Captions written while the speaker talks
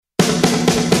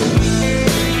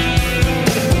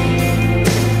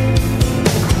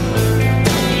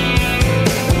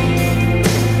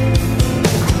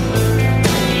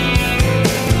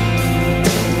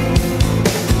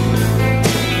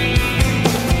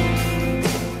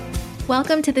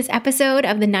Welcome to this episode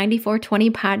of the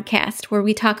 9420 podcast, where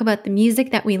we talk about the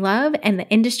music that we love and the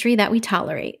industry that we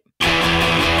tolerate.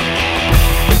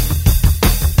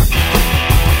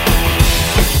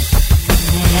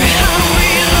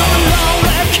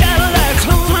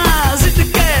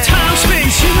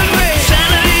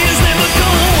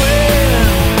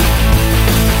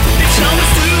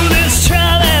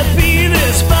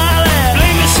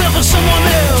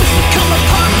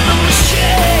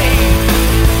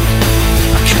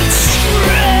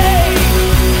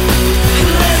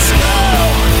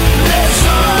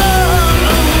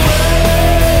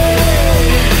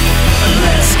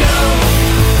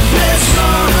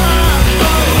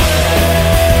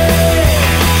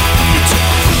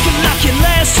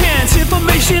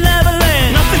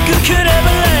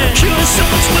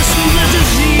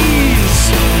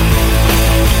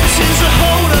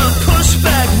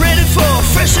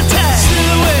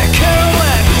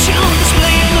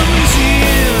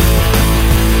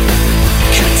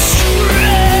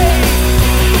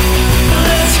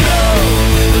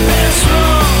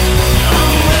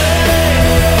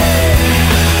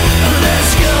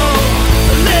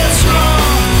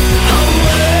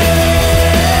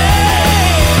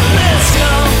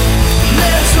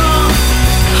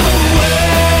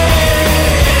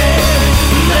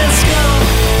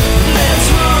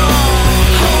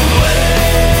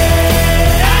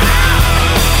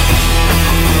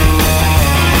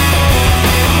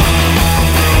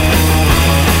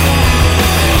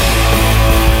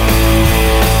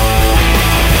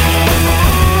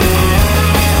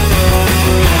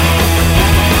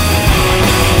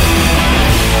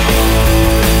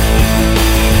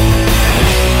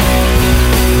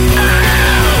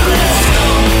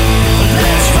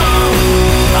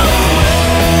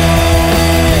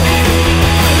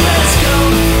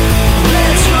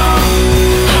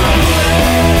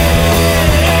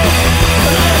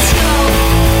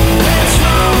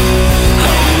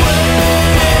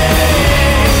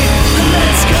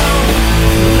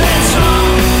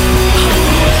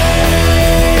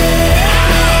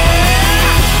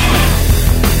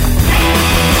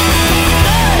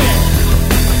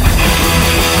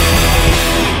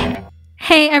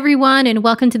 Everyone, and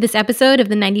welcome to this episode of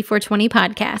the 9420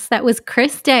 podcast. That was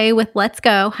Chris Day with Let's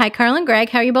Go. Hi, Carl and Greg.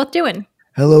 How are you both doing?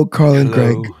 Hello, Carl and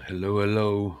Greg.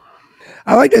 Hello.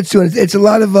 I like that tune. It's a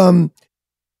lot of,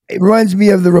 it reminds me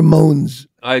of the Ramones.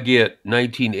 I get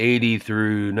 1980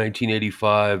 through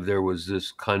 1985, there was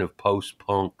this kind of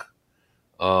post-punk,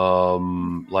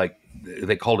 like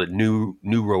they called it new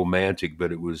romantic,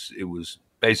 but it was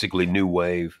basically new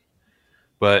wave.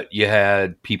 But you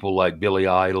had people like Billy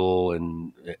Idol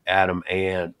and Adam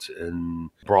Ant and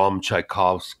Bram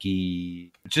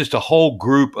Tchaikovsky, just a whole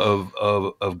group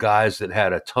of guys that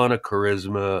had a ton of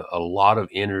charisma, a lot of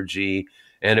energy,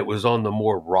 and it was on the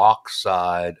more rock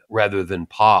side rather than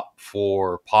pop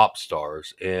for pop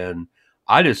stars. And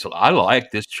I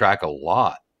like this track a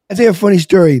lot. I'll tell you a funny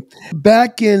story.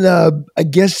 Back in, I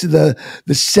guess, the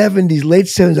 70s, late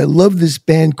 70s, I loved this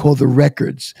band called The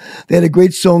Records. They had a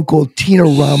great song called Tina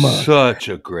Rama. Such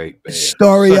a great band.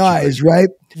 Starry Eyes, right?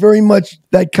 Very much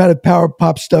that kind of power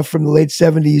pop stuff from the late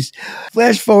 70s.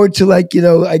 Flash forward to I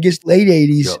guess late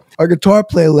 80s. Yep. Our guitar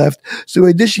player left. So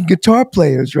we auditioned guitar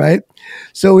players, right?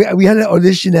 So we had an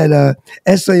audition at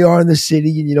SIR in the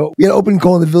city. And, we had an open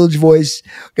call in the Village Voice.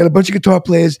 Got a bunch of guitar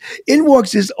players. In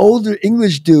walks this older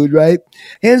English dude, right?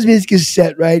 Hands me his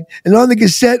cassette, right? And on the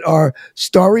cassette are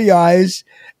Starry Eyes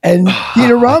and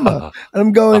Tina Rama.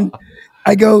 And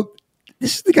I go,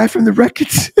 this is the guy from The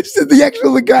Records. This is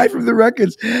the guy from The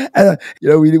Records. And,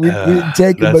 we didn't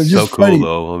take him, but it's just so cool, funny.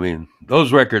 Though. I mean,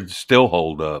 those records still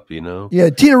hold up,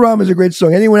 Yeah, Tina Rama is a great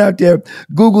song. Anyone out there,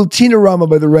 Google Tina Rama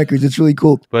by The Records. It's really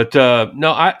cool. But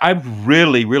no, I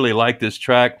really, really like this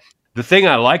track. The thing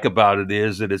I like about it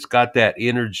is that it's got that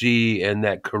energy and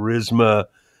that charisma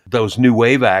those new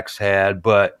wave acts had,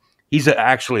 but he's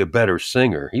actually a better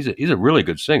singer. He's a really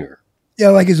good singer. Yeah,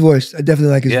 I like his voice. I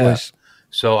definitely like his voice.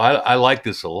 So I like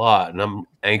this a lot, and I'm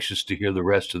anxious to hear the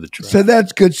rest of the track. So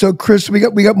that's good. So Chris, we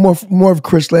got more of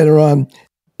Chris later on.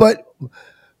 But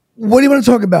what do you want to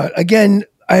talk about? Again,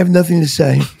 I have nothing to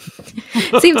say.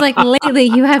 Seems like lately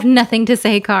you have nothing to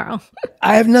say, Carl.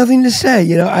 I have nothing to say.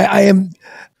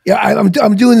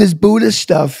 I'm doing this Buddha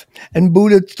stuff, and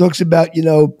Buddha talks about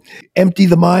empty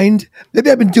the mind. Maybe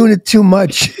I've been doing it too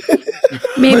much.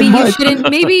 Maybe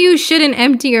you shouldn't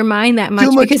empty your mind that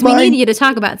much because we need you to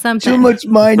talk about something. Too much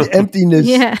mind emptiness.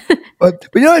 Yeah. But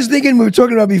I was thinking, we were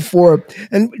talking about before,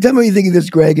 and tell me what you think of this,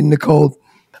 Greg and Nicole.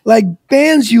 Like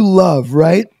bands you love,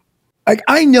 right? Like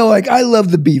I know, I love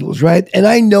the Beatles, right? And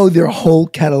I know their whole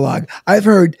catalog. I've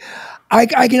heard I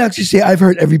can actually say I've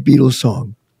heard every Beatles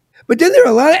song. But then there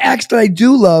are a lot of acts that I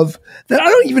do love that I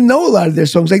don't even know a lot of their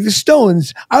songs, like the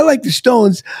Stones. I like the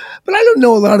Stones, but I don't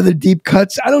know a lot of the deep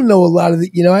cuts. I don't know a lot of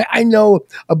the, I know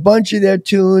a bunch of their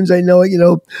tunes. I know,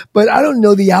 but I don't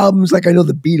know the albums like I know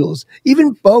the Beatles.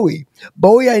 Even Bowie.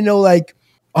 Bowie, I know like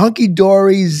Hunky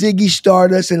Dory, Ziggy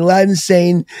Stardust, and Aladdin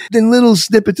Sane, then little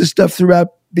snippets of stuff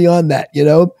throughout beyond that,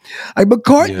 Like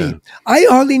McCartney. Yeah. I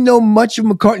hardly know much of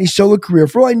McCartney's solo career.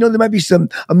 For all I know, there might be some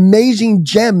amazing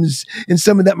gems in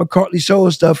some of that McCartney solo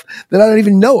stuff that I don't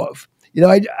even know of.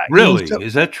 Really?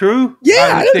 Is that true?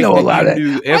 Yeah, I don't know a lot of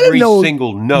it. Every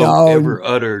single note ever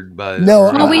uttered by. No,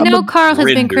 well, we know Carl has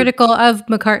been critical of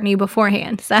McCartney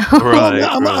beforehand. So right,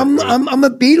 I'm a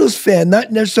Beatles fan, not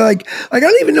necessarily like I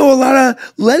don't even know a lot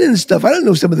of Lennon stuff. I don't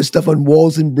know some of the stuff on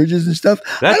Walls and Bridges and stuff.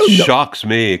 That shocks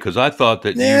me because I thought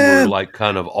that you were like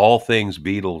kind of all things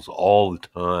Beatles all the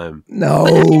time. No,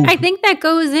 I think that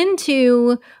goes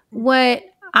into what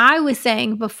I was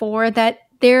saying before, that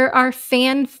there are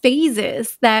fan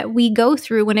phases that we go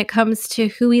through when it comes to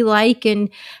who we like and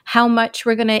how much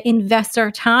we're going to invest our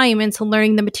time into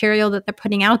learning the material that they're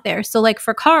putting out there. So like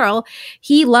for Carl,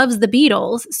 he loves the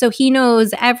Beatles. So he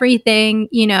knows everything,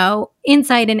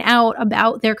 inside and out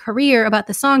about their career, about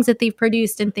the songs that they've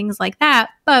produced and things like that.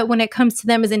 But when it comes to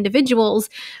them as individuals,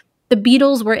 the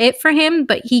Beatles were it for him,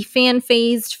 but he fan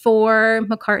phased for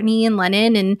McCartney and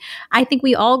Lennon. And I think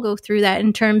we all go through that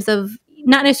in terms of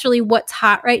not necessarily what's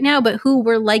hot right now, but who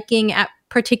we're liking at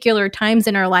particular times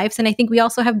in our lives. And I think we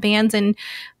also have bands and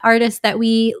artists that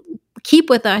we keep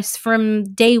with us from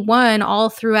day one all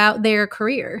throughout their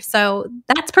career. So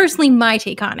that's personally my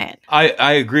take on it.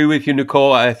 I agree with you,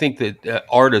 Nicole. I think that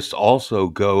artists also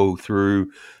go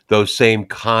through those same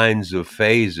kinds of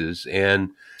phases.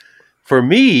 And for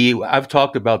me, I've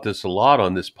talked about this a lot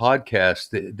on this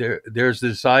podcast. There's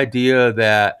this idea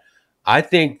that I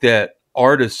think that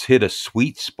artists hit a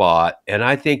sweet spot, and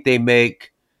I think they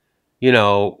make,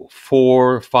 4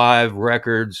 or 5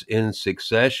 records in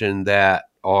succession that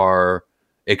are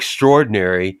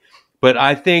extraordinary, but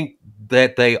I think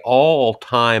that they all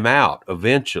time out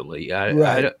eventually.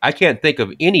 I can't think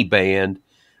of any band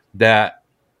that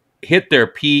hit their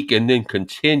peak and then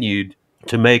continued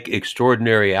to make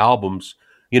extraordinary albums,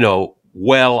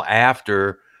 well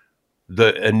after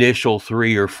the initial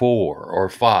 3 or 4 or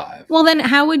 5. Well, then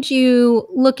how would you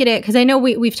look at it? Because I know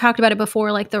we've talked about it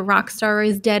before, like the rock star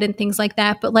is dead and things like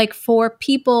that. But like for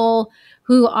people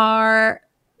who are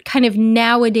kind of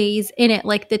nowadays in it,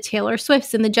 like the Taylor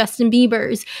Swifts and the Justin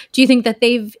Biebers, do you think that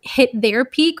they've hit their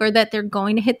peak or that they're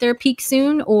going to hit their peak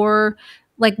soon? Or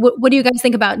like, what do you guys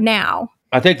think about now?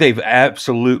 I think they've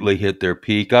absolutely hit their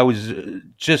peak. I was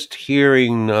just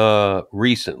hearing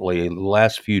recently, the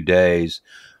last few days,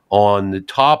 on the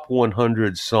top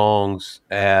 100 songs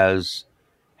as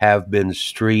have been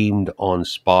streamed on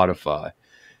Spotify.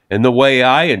 And the way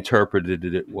I interpreted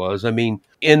it was,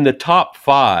 in the top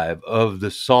 5 of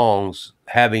the songs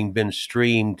having been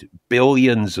streamed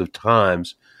billions of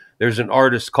times, there's an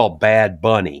artist called Bad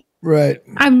Bunny. Right.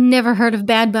 I've never heard of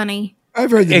Bad Bunny.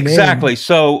 I've heard the exactly. name.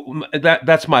 So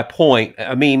that's my point.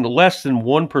 Less than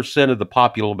 1% of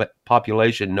the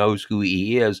population knows who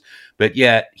he is, but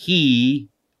yet he,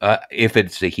 if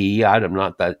it's a he, I'm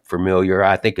not that familiar.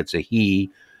 I think it's a he,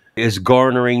 is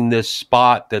garnering this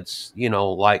spot that's,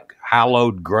 like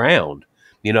hallowed ground,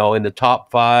 in the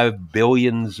top 5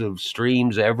 billions of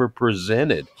streams ever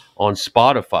presented on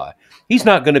Spotify. He's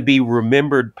not going to be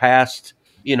remembered past,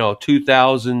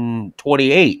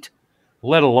 2028,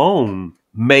 let alone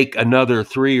make another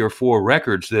 3 or 4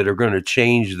 records that are going to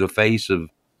change the face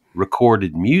of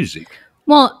recorded music.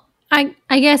 Well,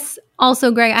 I guess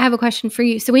also, Greg, I have a question for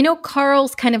you. So we know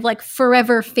Carl's kind of like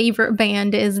forever favorite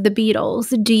band is the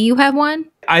Beatles. Do you have one?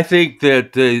 I think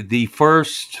that the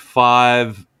first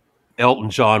 5 Elton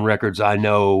John records I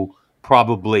know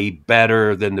probably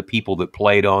better than the people that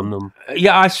played on them.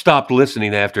 Yeah, I stopped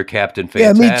listening after Captain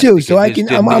Fantastic. Yeah, me too. So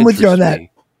I'm with you on that.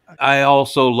 I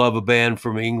also love a band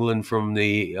from England from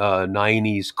the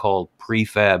 90s called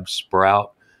Prefab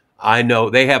Sprout. I know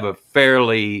they have a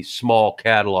fairly small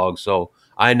catalog, so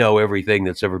I know everything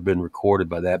that's ever been recorded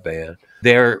by that band.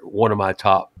 They're one of my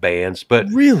top bands. But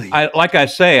really,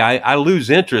 I lose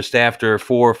interest after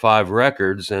 4 or 5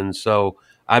 records, and so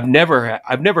I've never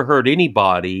heard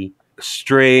anybody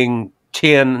string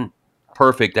 10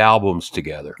 perfect albums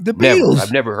together. The Beatles.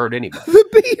 I've never heard anybody. The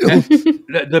Beatles.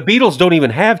 The Beatles don't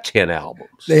even have 10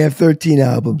 albums. They have 13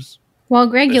 albums. Well,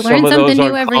 Greg, you learn something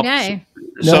new every day.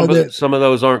 Some of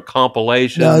those aren't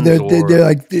compilations. No,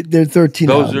 they're 13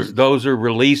 albums. Those are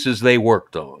releases they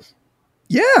worked on.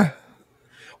 Yeah.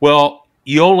 Well,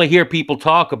 you only hear people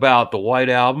talk about the White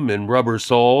Album and Rubber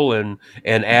Soul and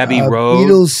Abbey Road.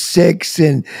 Beatles 6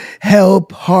 and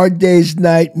Help, Hard Day's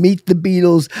Night, Meet the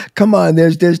Beatles. Come on,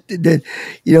 there's the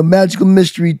Magical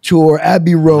Mystery Tour,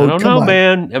 Abbey Road. I don't know,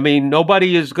 man. I mean,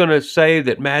 nobody is going to say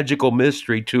that Magical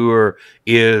Mystery Tour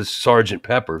is Sgt.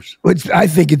 Pepper's. I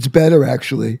think it's better,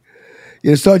 actually.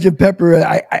 Sgt. Pepper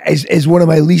is one of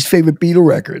my least favorite Beatle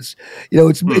records.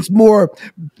 It's more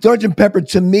Sgt. Pepper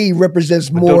to me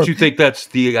represents more. Don't you think that's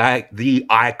the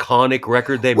iconic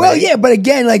record they made? Well, yeah, but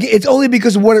again, it's only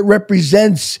because of what it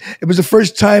represents. It was the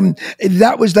first time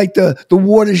that was like the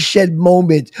watershed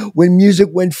moment when music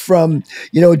went from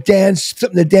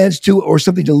something to dance to or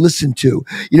something to listen to.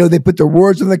 They put the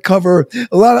words on the cover.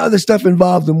 A lot of other stuff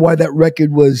involved in why that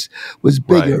record was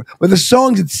bigger, right. But the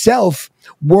songs itself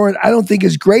weren't, I don't think,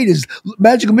 as great as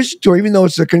Magical Mystery Tour, even though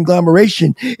it's a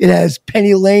conglomeration. It has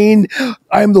Penny Lane,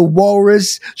 I'm the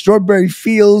Walrus, Strawberry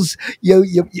Fields.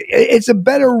 It's a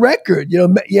better record.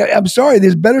 I'm sorry,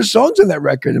 there's better songs on that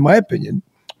record, in my opinion.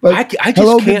 But I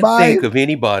just can't think of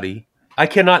anybody. I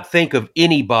cannot think of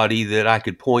anybody that I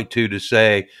could point to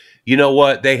say, you know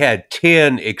what, they had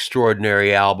 10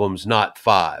 extraordinary albums, not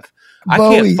 5. I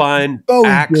can't find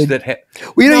acts that had.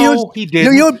 No, he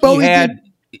didn't. You know what Bowie did?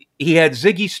 He had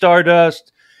Ziggy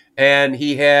Stardust, and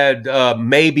he had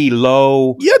Maybe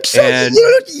Low. Yep,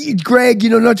 Greg,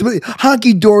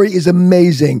 Honky Dory is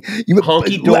amazing.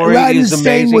 Honky Dory is amazing.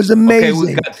 Sane was amazing.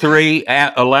 Okay, we've got 3.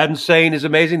 Aladdin Sane is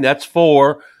amazing. That's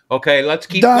 4. Okay, let's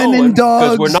keep Diamond going Dogs,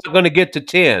 because we're not going to get to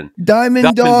 10.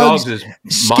 Diamond Dogs is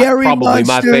Scary probably Monsters,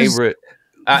 my favorite.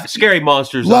 Scary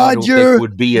Monsters, Roger, I don't think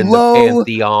would be in Low, the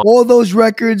pantheon. All those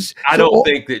records. I don't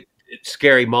think that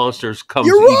Scary Monsters comes.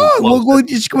 You're wrong. Well,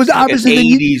 it was obviously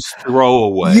an 80s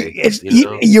throwaway.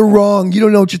 You're wrong. You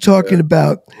don't know what you're talking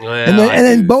about. Well, and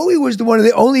then Bowie was one of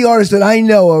the only artists that I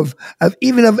know of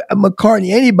even of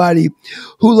McCartney, anybody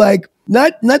who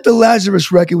not the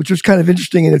Lazarus record, which was kind of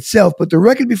interesting in itself, but the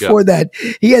record before that,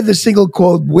 he had the single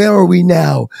called "Where Are We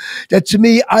Now?" That to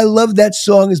me, I love that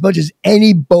song as much as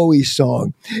any Bowie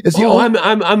song. I'm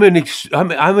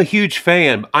a huge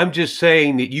fan. I'm just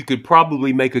saying that you could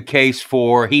probably make a case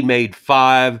for he made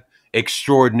 5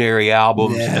 extraordinary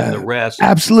albums and the rest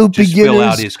absolute just beginners. Fill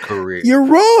out his career. You're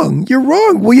wrong.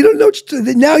 Well, you don't know.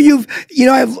 Now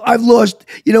I've lost.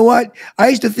 You know what? I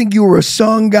used to think you were a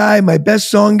song guy, my best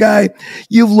song guy.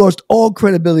 You've lost all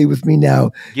credibility with me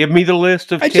now. Give me the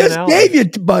list of 10 I just albums. gave you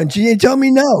a bunch. You didn't tell me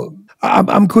no.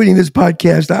 I'm quitting this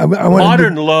podcast.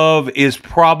 Modern Love is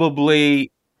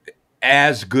probably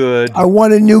as good. I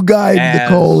want a new guy,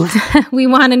 Nicole. We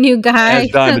want a new guy.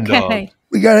 As Diamond Dog.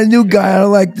 We got a new guy. I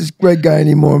don't like this Greg guy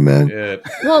anymore, man. Yeah.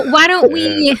 Well, why don't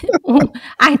we?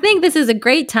 I think this is a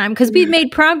great time because we've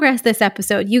made progress this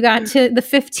episode. You got to the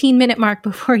 15-minute mark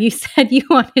before you said you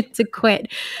wanted to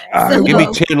quit. Give me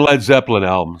 10 Led Zeppelin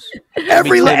albums.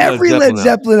 Every Led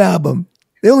Zeppelin album.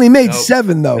 They only made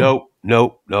 7, though.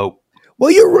 Nope.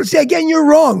 Well, you're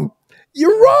wrong.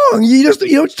 You're wrong. You know what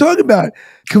you're talking about.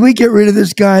 Can we get rid of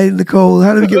this guy, Nicole?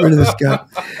 How do we get rid of this guy?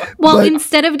 Well,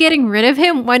 instead of getting rid of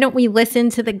him, why don't we listen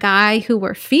to the guy who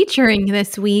we're featuring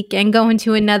this week and go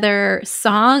into another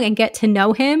song and get to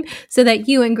know him so that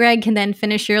you and Greg can then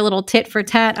finish your little tit for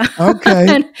tat on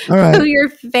All right. who your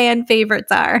fan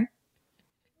favorites are.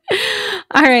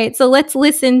 All right, so let's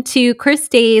listen to Chris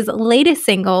Day's latest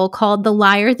single called The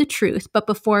Liar, the Truth. But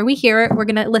before we hear it, we're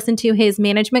going to listen to his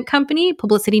management company,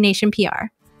 Publicity Nation PR.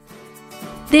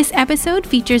 This episode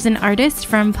features an artist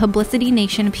from Publicity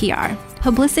Nation PR.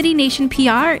 Publicity Nation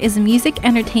PR is a music,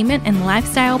 entertainment, and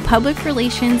lifestyle public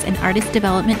relations and artist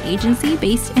development agency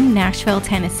based in Nashville,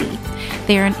 Tennessee.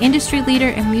 They are an industry leader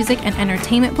in music and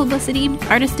entertainment publicity,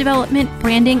 artist development,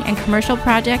 branding, and commercial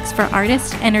projects for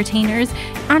artists, entertainers,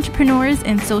 entrepreneurs,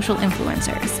 and social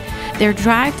influencers. Their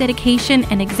drive, dedication,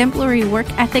 and exemplary work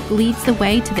ethic leads the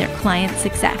way to their clients'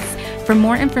 success. For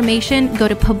more information, go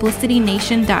to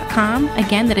publicitynation.com.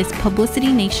 Again, that is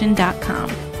publicitynation.com.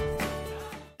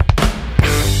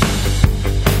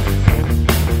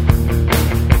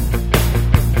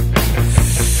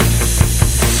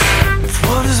 If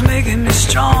what is making me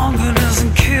stronger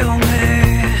doesn't kill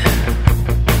me,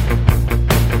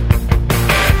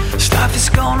 stuff is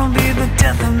gonna be the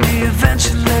death of me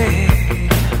eventually.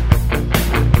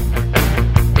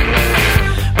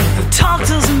 But the talk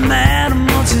doesn't matter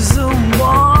much as the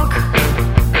walk.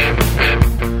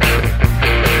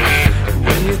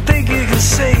 When you think you can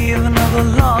say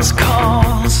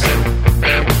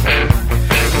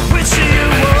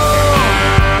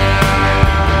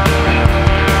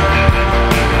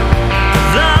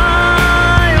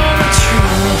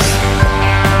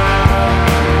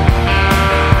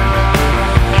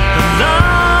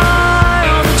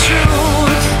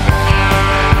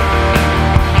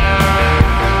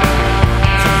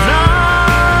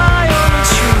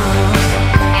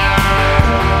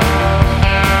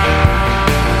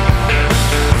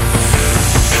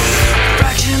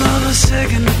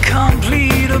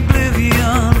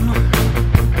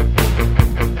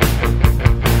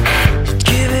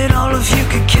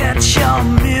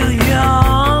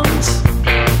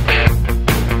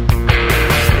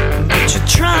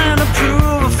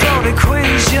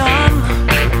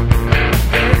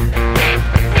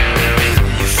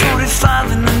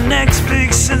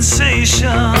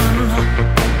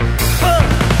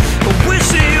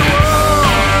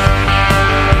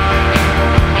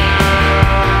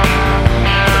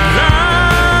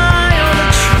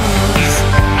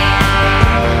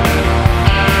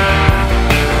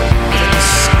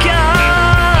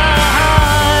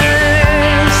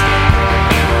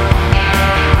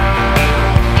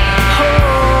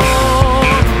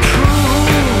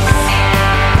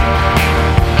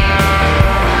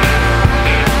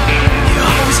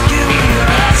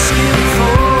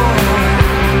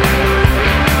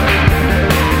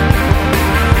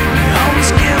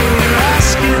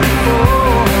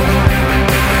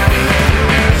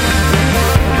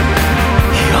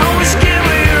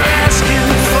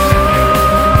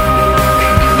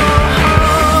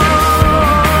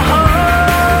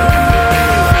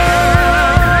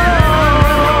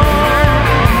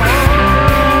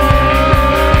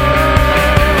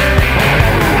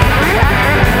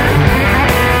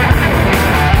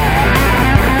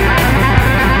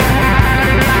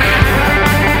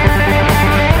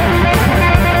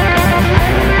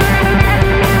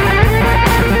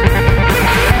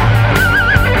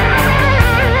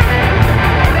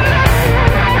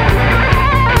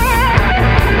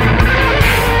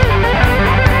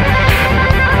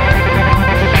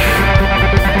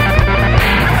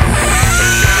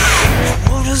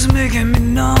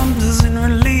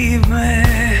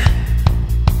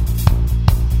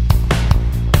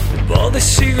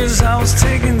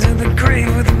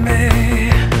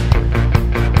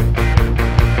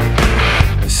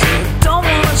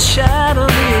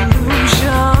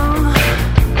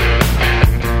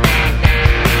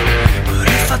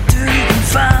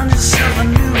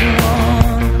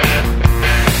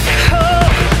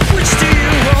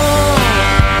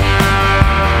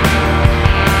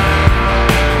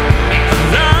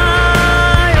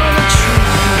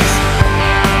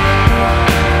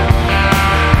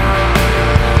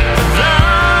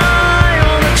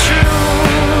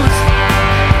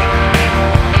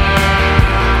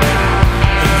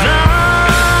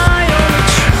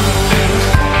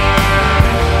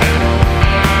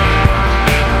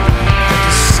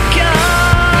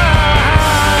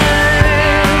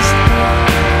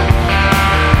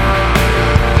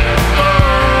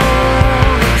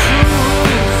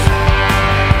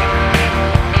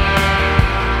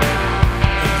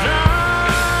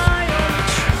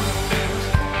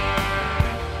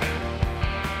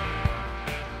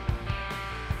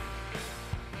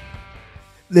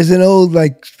there's an old,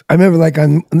 like, I remember like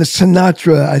on the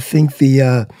Sinatra, I think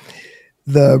the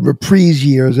reprise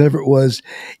years, whatever it was,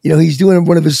 he's doing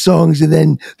one of his songs and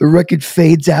then the record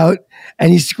fades out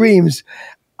and he screams,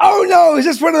 "Oh no, is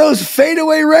this one of those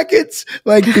fadeaway records?"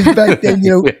 Like, because back then,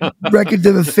 records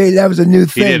of a fade, that was a new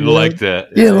thing. He didn't like that.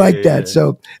 He didn't like that.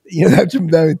 So, that's,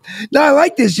 no, I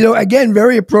like this, again,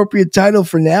 very appropriate title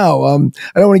for now. I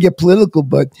don't want to get political,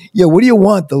 but what do you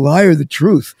want? The lie or the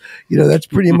truth? That's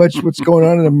pretty much what's going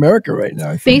on in America right now.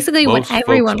 I think. Basically Most what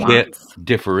everyone folks can't wants.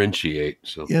 differentiate.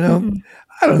 So,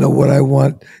 I don't know what I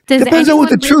want. Does Depends on what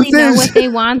the anyone truth really know is. what they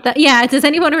want? Does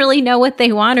anyone really know what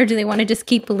they want, or do they want to just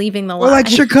keep believing the lie? Well, like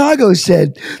Chicago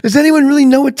said, does anyone really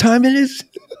know what time it is?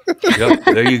 Yep,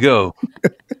 there you go.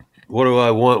 What do I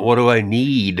want? What do I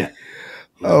need?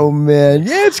 Oh man,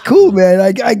 yeah, it's cool, man.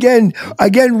 Again,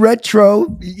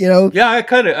 retro. Yeah, I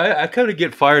kind of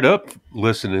get fired up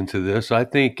listening to this. I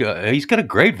think he's got a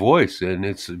great voice, and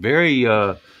it's very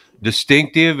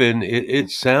distinctive, and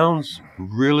it sounds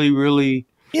really, really.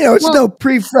 It's no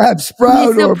prefab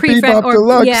sprout or bebop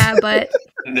deluxe. Yeah, but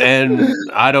and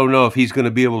I don't know if he's going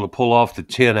to be able to pull off the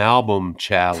 10 album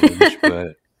challenge,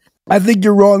 but I think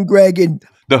you're wrong, Greg. And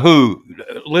The Who,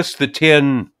 list the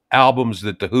 10 albums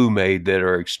that The Who made that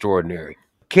are extraordinary.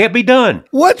 Can't be done.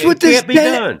 What's with this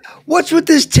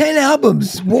 10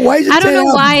 albums? Why is it 10 I don't know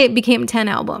albums? why it became 10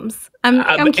 albums.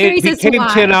 I'm curious as to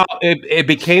why. It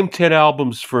became 10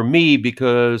 albums for me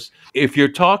because if you're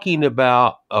talking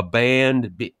about a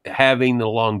band having the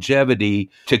longevity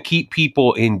to keep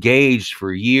people engaged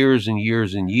for years and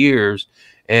years and years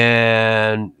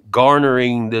and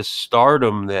garnering this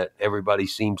stardom that everybody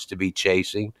seems to be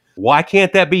chasing, why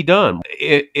can't that be done?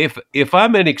 If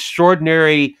I'm an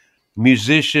extraordinary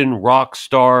musician, rock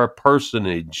star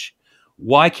personage,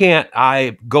 why can't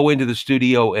I go into the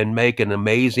studio and make an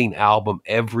amazing album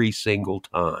every single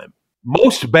time?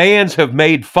 Most bands have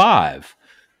made 5.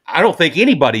 I don't think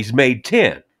anybody's made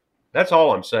 10. That's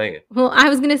all I'm saying. Well, I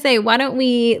was going to say, why don't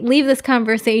we leave this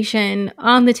conversation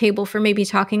on the table for maybe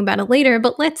talking about it later,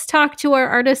 but let's talk to our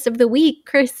artist of the week,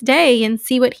 Chris Day, and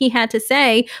see what he had to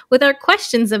say with our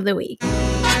questions of the week.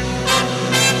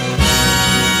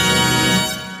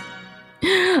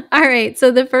 All right,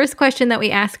 so the first question that we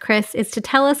asked Chris is to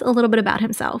tell us a little bit about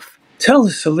himself. Tell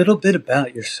us a little bit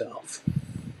about yourself.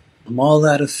 I'm all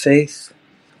out of faith.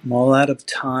 I'm all out of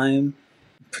time.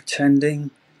 I'm pretending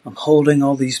I'm holding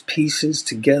all these pieces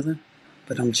together,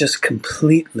 but I'm just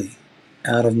completely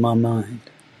out of my mind.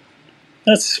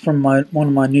 That's from one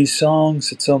of my new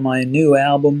songs. It's on my new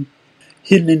album,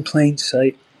 Hidden in Plain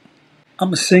Sight.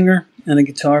 I'm a singer and a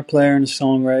guitar player and a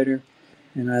songwriter,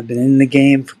 and I've been in the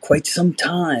game for quite some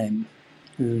time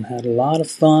and had a lot of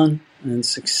fun and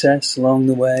success along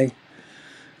the way.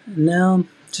 And now I'm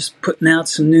just putting out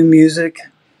some new music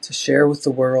to share with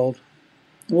the world.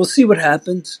 We'll see what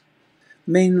happens.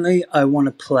 Mainly, I want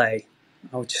to play.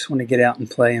 I just want to get out and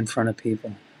play in front of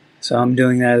people. So I'm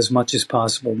doing that as much as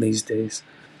possible these days.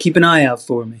 Keep an eye out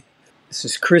for me. This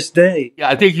is Chris Day. Yeah,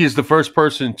 I think he's the first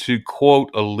person to quote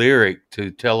a lyric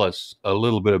to tell us a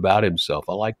little bit about himself.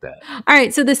 I like that. All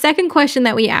right, so the second question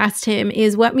that we asked him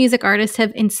is, what music artists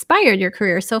have inspired your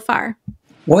career so far?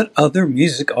 What other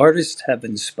music artists have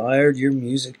inspired your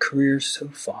music career so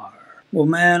far? Well,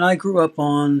 man, I grew up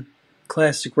on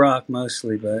classic rock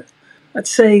mostly, but I'd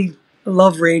say I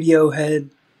love Radiohead.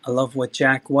 I love what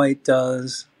Jack White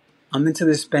does. I'm into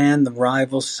this band, The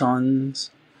Rival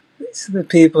Sons. These are the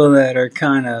people that are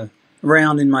kind of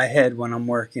around in my head when I'm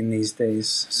working these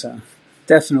days. So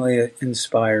definitely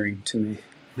inspiring to me.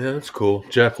 Yeah, that's cool.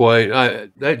 Jack White,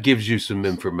 that gives you some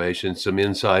information, some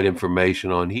inside information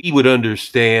on. He would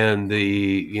understand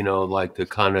the, like the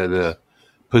kind of the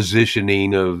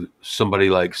positioning of somebody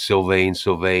like Sylvain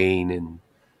and,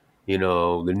 the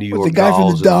New York the guy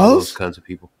from the Dolls? Those kinds of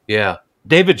people. Yeah.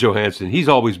 David Johansen, he's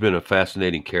always been a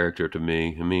fascinating character to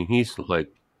me. I mean, he's like,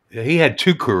 he had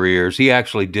 2 careers. He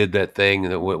actually did that thing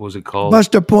that, what was it called?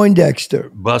 Buster Poindexter.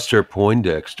 Buster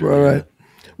Poindexter. Right.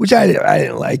 Which I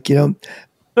didn't like, But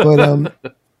but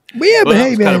yeah, but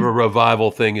hey, man, kind of a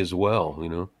revival thing as well,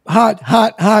 Hot,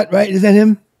 right? Is that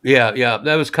him? Yeah,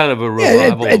 that was kind of a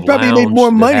revival. It probably made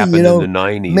more money, in the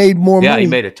 90s. Made more money. Yeah, he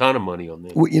made a ton of money on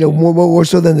that. More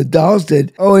so than the Dolls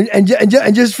did. Oh, and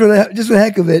just for the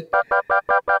heck of it,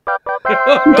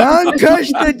 Don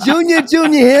Kushner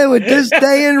Jr. here with This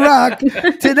Day in Rock.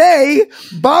 Today,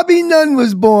 Bobby Nunn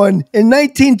was born in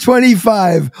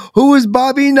 1925. Who was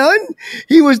Bobby Nunn?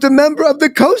 He was the member of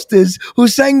the Coasters who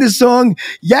sang the song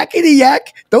Yakety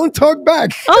Yak, Don't Talk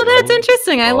Back. Oh, that's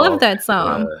interesting. I love that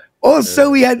song. Also,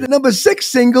 we had the number 6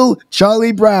 single,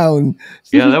 Charlie Brown.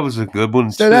 Yeah, that was a good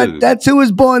one, So too. that's who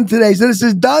was born today. So this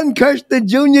is Don Kirshner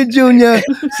Jr.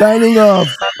 signing off.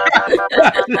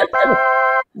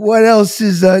 What else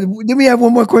is, did we have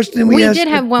one more question? We did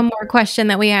have one more question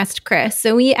that we asked Chris.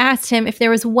 So we asked him if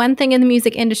there was one thing in the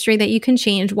music industry that you can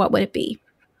change, what would it be?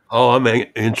 Oh, I'm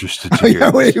interested to hear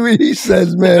Yeah, this. what he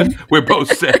says, man. We're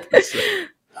both set. the same.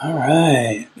 All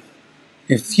right.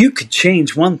 If you could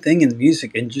change one thing in the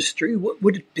music industry, what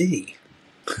would it be?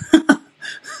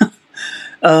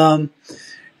 That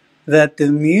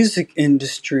the music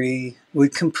industry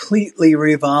would completely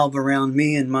revolve around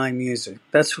me and my music.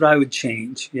 That's what I would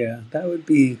change. Yeah, that would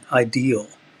be ideal.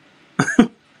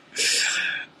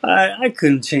 I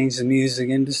couldn't change the music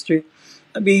industry.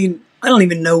 I mean, I don't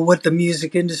even know what the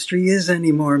music industry is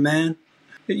anymore, man.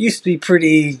 It used to be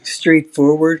pretty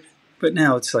straightforward, but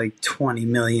now it's like 20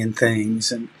 million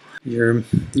things, and you're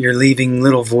leaving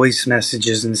little voice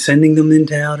messages and sending them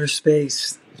into outer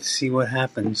space to see what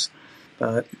happens.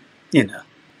 But,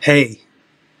 hey,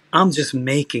 I'm just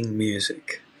making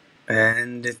music.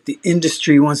 And if the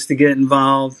industry wants to get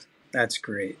involved, that's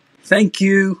great. Thank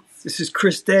you. This is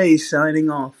Chris Day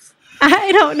signing off.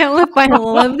 I don't know if I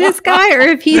love this guy or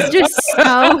if he's just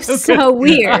so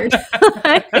weird.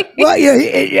 Well,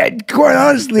 yeah, quite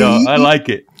honestly. No, I like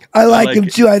it. I like him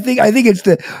too. I think it's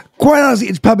quite honestly,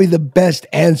 it's probably the best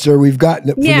answer we've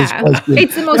gotten from this question.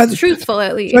 It's the most truthful,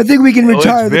 at least. So I think we can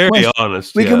retire the very question.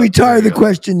 honest. We can retire the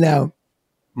question now.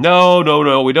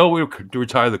 No. We don't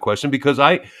retire the question because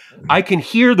I can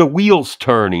hear the wheels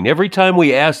turning. Every time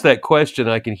we ask that question,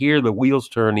 I can hear the wheels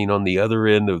turning on the other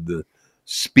end of the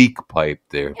speak pipe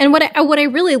there. And what I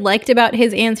really liked about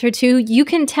his answer too, you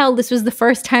can tell this was the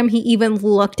first time he even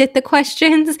looked at the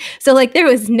questions. So like there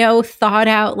was no thought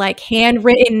out like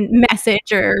handwritten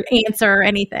message or answer or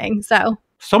anything. So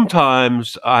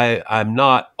sometimes I'm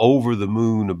not over the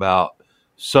moon about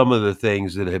some of the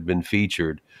things that have been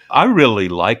featured. I really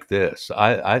like this.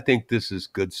 I think this is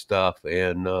good stuff,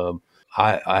 and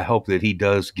I hope that he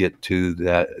does get to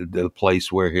the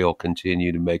place where he'll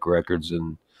continue to make records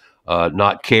and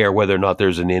not care whether or not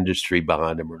there's an industry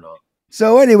behind him or not.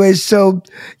 So anyways, I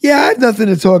have nothing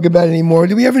to talk about anymore.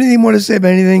 Do we have anything more to say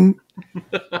about anything?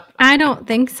 I don't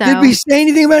think so. Did we say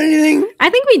anything about anything? I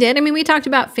think we did. I mean, we talked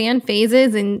about fan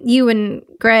phases, and you and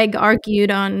Greg argued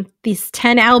on these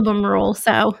 10 album rule.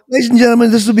 So, ladies and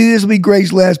gentlemen, this will be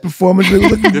Greg's last performance.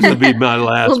 This will be my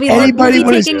last. We'll be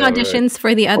taking auditions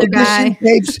for the other guy.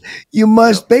 Tapes. You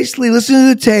must basically listen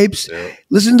to the tapes,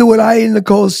 listen to what I and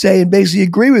Nicole say, and basically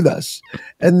agree with us.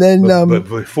 And then, but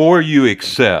before you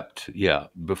accept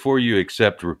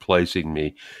replacing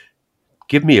me,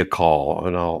 give me a call,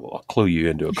 and I'll clue you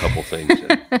into a couple things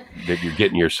that you're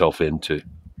getting yourself into.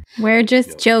 We're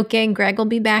just joking. Greg will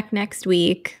be back next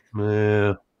week.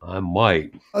 Yeah, I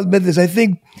might. I'll admit this. I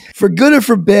think, for good or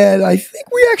for bad, I think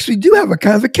we actually do have a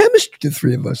kind of a chemistry, the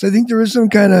three of us. I think there is some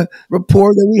kind of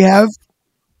rapport that we have.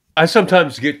 I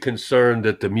sometimes get concerned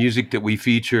that the music that we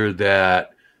feature, that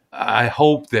I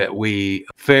hope that we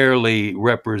fairly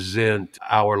represent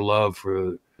our love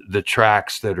for the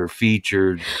tracks that are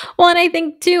featured. Well, and I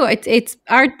think too, it's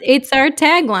our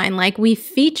tagline. Like, we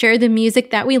feature the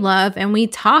music that we love, and we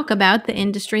talk about the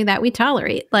industry that we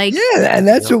tolerate. Like, yeah, and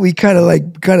that's what we kind of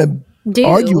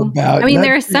argue about. I mean,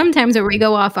 there are some times where we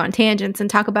go off on tangents and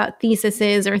talk about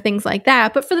theses or things like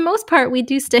that, but for the most part, we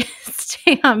do stay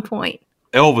on point.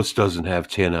 Elvis doesn't have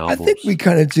 10 albums. I think we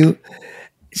kind of do.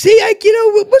 See,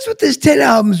 what's with this 10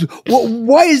 albums?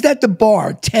 Why is that the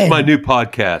bar? 10. My new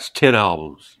podcast, 10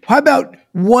 albums. How about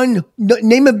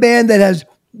name a band that has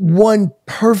one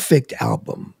perfect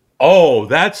album? Oh,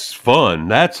 that's fun.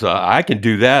 That's I can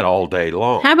do that all day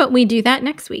long. How about we do that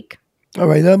next week? All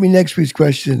right, that'll be next week's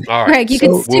question. All right. Greg, you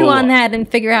can stew on that and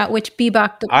figure out which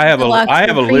bebop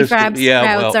list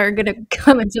sprouts are going to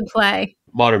come into play.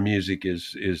 Modern music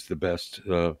is the best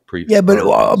prefab. Yeah,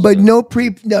 but no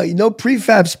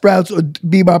prefab sprouts or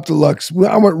bebop deluxe.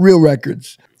 I want real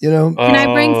records. Can I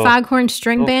bring Foghorn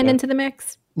String Band into the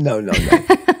mix? No.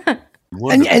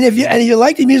 And if you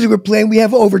like the music we're playing, we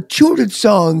have over 200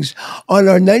 songs on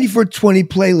our 9420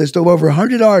 playlist of over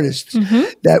 100 artists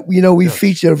that we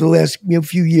featured over the last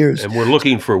few years. And we're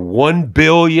looking for 1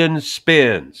 billion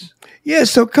spins. Yeah,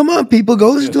 so come on, people, go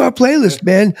listen to our playlist,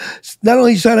 man. Not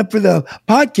only sign up for the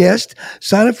podcast,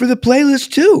 sign up for the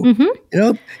playlist too.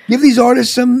 Give these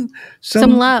artists some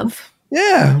love.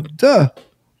 Yeah, duh.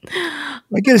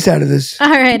 Get us out of this. All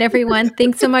right, everyone.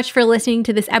 Thanks so much for listening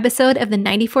to this episode of the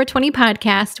 9420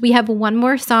 podcast. We have one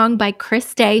more song by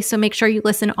Chris Day, so make sure you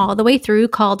listen all the way through,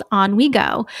 called On We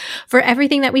Go. For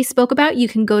everything that we spoke about, you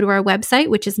can go to our website,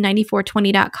 which is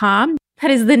 9420.com. That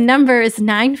is the numbers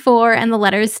 94 and the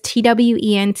letters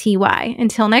TWENTY.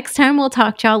 Until next time, we'll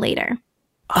talk to y'all later.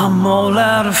 I'm all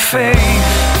out of faith.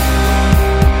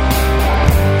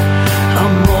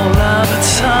 I'm all out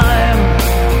of time.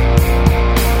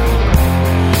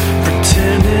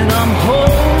 Pretending I'm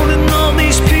holding all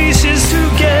these pieces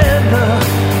together,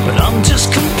 but I'm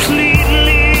just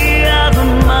completely out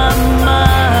of my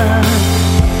mind.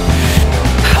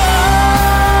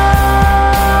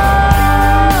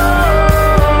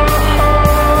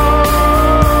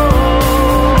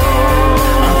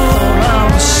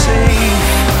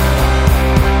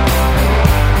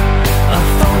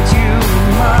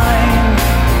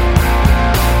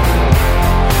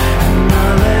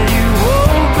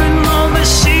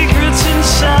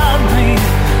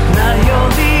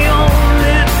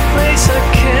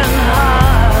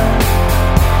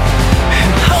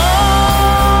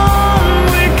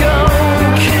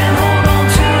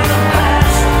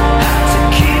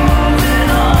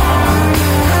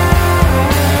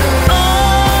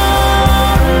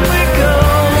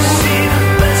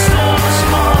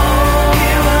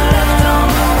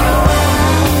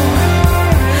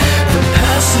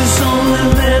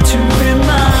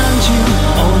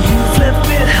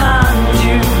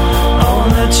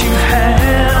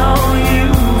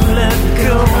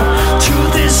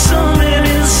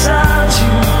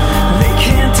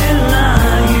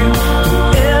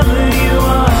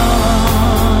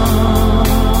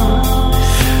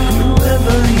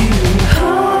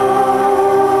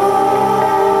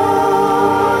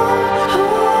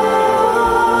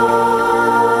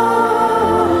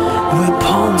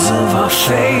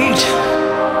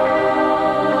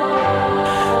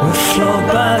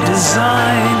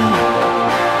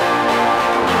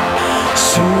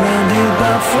 Surrounded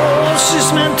by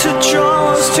forces meant to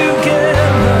draw us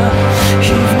together,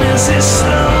 even as it's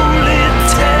slow.